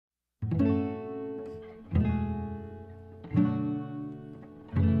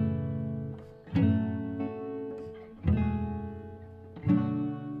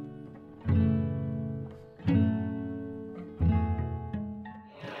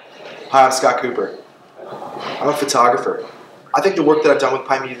Hi, I'm Scott Cooper. I'm a photographer. I think the work that I've done with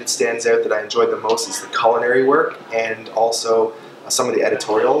Pie Media that stands out that I enjoyed the most is the culinary work and also some of the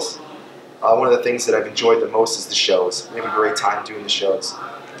editorials. One of the things that I've enjoyed the most is the shows. We have a great time doing the shows.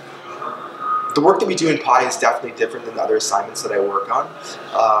 The work that we do in Pie is definitely different than the other assignments that I work on.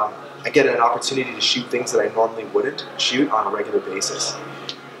 I get an opportunity to shoot things that I normally wouldn't shoot on a regular basis.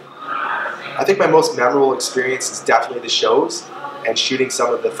 I think my most memorable experience is definitely the shows and shooting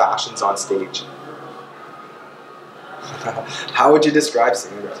some of the fashions on stage. How would you describe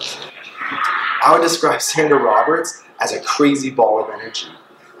Sandra? I would describe Sandra Roberts as a crazy ball of energy.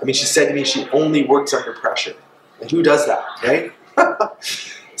 I mean, she said to me she only works under pressure. And who does that, right?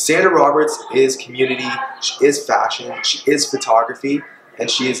 Sandra Roberts is community, she is fashion, she is photography, and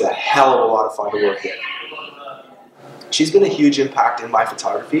she is a hell of a lot of fun to work with. She's been a huge impact in my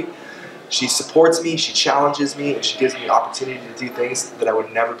photography. She supports me, she challenges me, and she gives me the opportunity to do things that I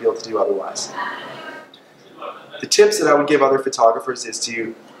would never be able to do otherwise. The tips that I would give other photographers is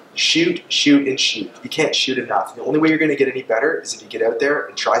to shoot, shoot, and shoot. You can't shoot enough. The only way you're going to get any better is if you get out there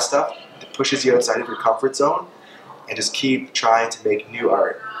and try stuff that pushes you outside of your comfort zone and just keep trying to make new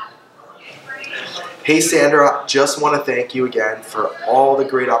art. Hey Sandra, just want to thank you again for all the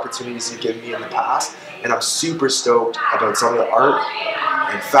great opportunities you've given me in the past, and I'm super stoked about some of the art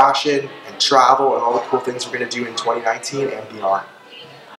and fashion and travel and all the cool things we're going to do in 2019 and beyond.